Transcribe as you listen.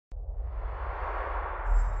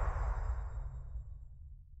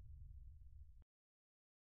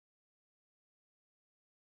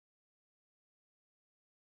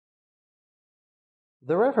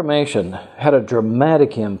The Reformation had a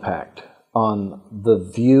dramatic impact on the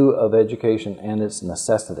view of education and its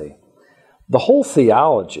necessity. The whole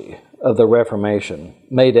theology of the Reformation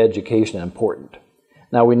made education important.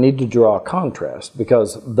 Now we need to draw a contrast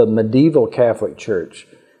because the medieval Catholic Church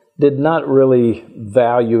did not really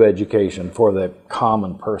value education for the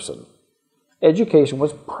common person. Education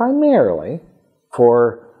was primarily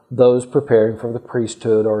for those preparing for the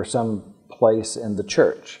priesthood or some place in the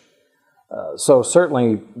church. So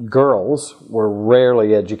certainly girls were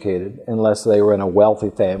rarely educated unless they were in a wealthy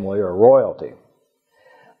family or royalty.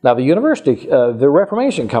 Now the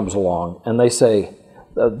Reformation comes along and they say,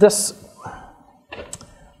 this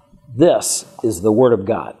is the Word of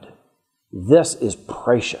God. This is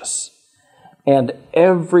precious. And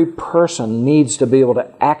every person needs to be able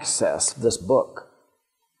to access this book.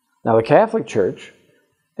 Now the Catholic Church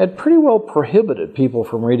had pretty well prohibited people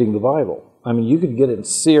from reading the Bible. I mean, you could get in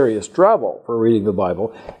serious trouble for reading the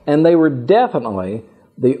Bible, and they were definitely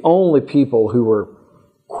the only people who were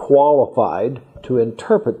qualified to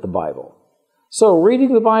interpret the Bible. So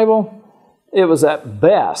reading the Bible, it was at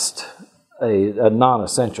best a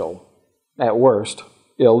non-essential, at worst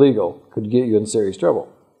illegal, could get you in serious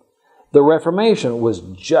trouble. The Reformation was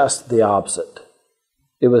just the opposite.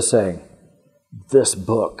 It was saying, this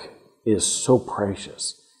book is so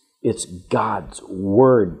precious. It's God's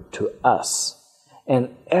Word to us.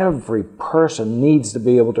 And every person needs to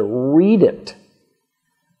be able to read it.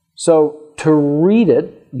 So to read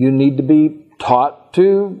it, you need to be taught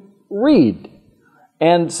to read.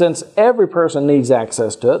 And since every person needs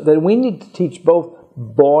access to it, then we need to teach both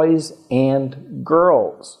boys and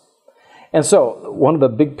girls. And so one of the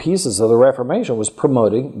big pieces of the Reformation was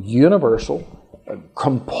promoting universal,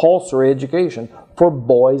 compulsory education for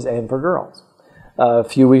boys and for girls. A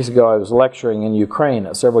few weeks ago, I was lecturing in Ukraine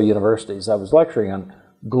at several universities. I was lecturing on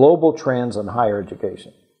global trends in higher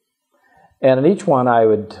education. And in each one, I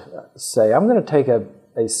would say, I'm going to take a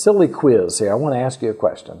silly quiz here. I want to ask you a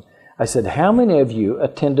question. I said, how many of you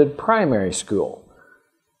attended primary school?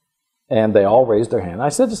 And they all raised their hand. I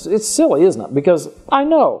said, it's silly, isn't it? Because I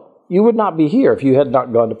know you would not be here if you had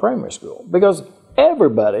not gone to primary school. Because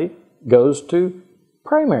everybody goes to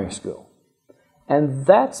primary school. And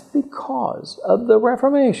that's because of the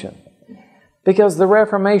Reformation. Because the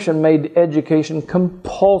Reformation made education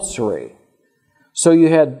compulsory. So you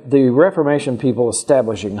had the Reformation people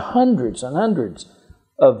establishing hundreds and hundreds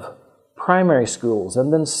of primary schools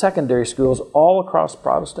and then secondary schools all across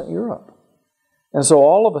Protestant Europe. And so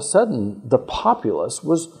all of a sudden, the populace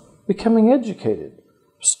was becoming educated.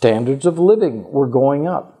 Standards of living were going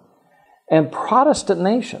up. And Protestant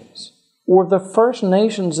nations were the first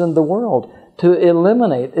nations in the world to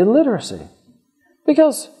eliminate illiteracy.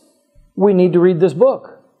 Because we need to read this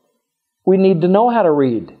book. We need to know how to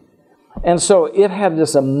read. And so it had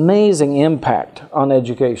this amazing impact on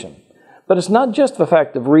education. But it's not just the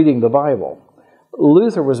fact of reading the Bible.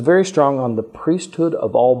 Luther was very strong on the priesthood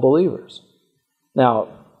of all believers. Now,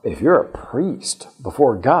 if you're a priest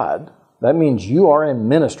before God, that means you are in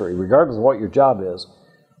ministry, regardless of what your job is,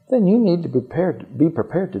 then you need to be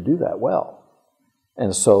prepared to do that well.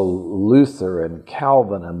 And so Luther and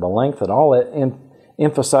Calvin and Melanchthon all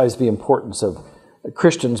emphasized the importance of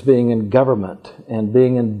Christians being in government and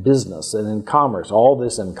being in business and in commerce. All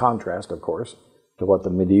this in contrast, of course, to what the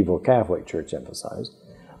medieval Catholic Church emphasized.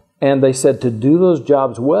 And they said to do those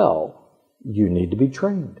jobs well, you need to be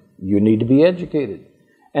trained. You need to be educated.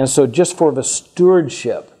 And so just for the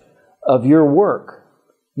stewardship of your work,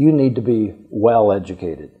 you need to be well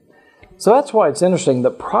educated. So that's why it's interesting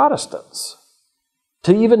that Protestants,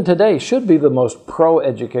 to even today, should be the most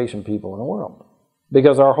pro-education people in the world.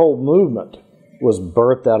 Because our whole movement was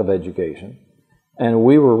birthed out of education. And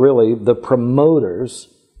we were really the promoters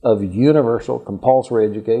of universal compulsory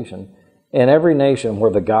education in every nation where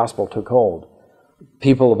the gospel took hold.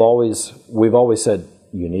 We've always said,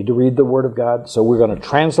 you need to read the Word of God, so we're going to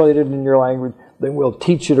translate it in your language, then we'll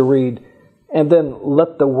teach you to read, and then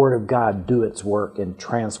let the Word of God do its work in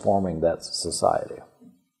transforming that society.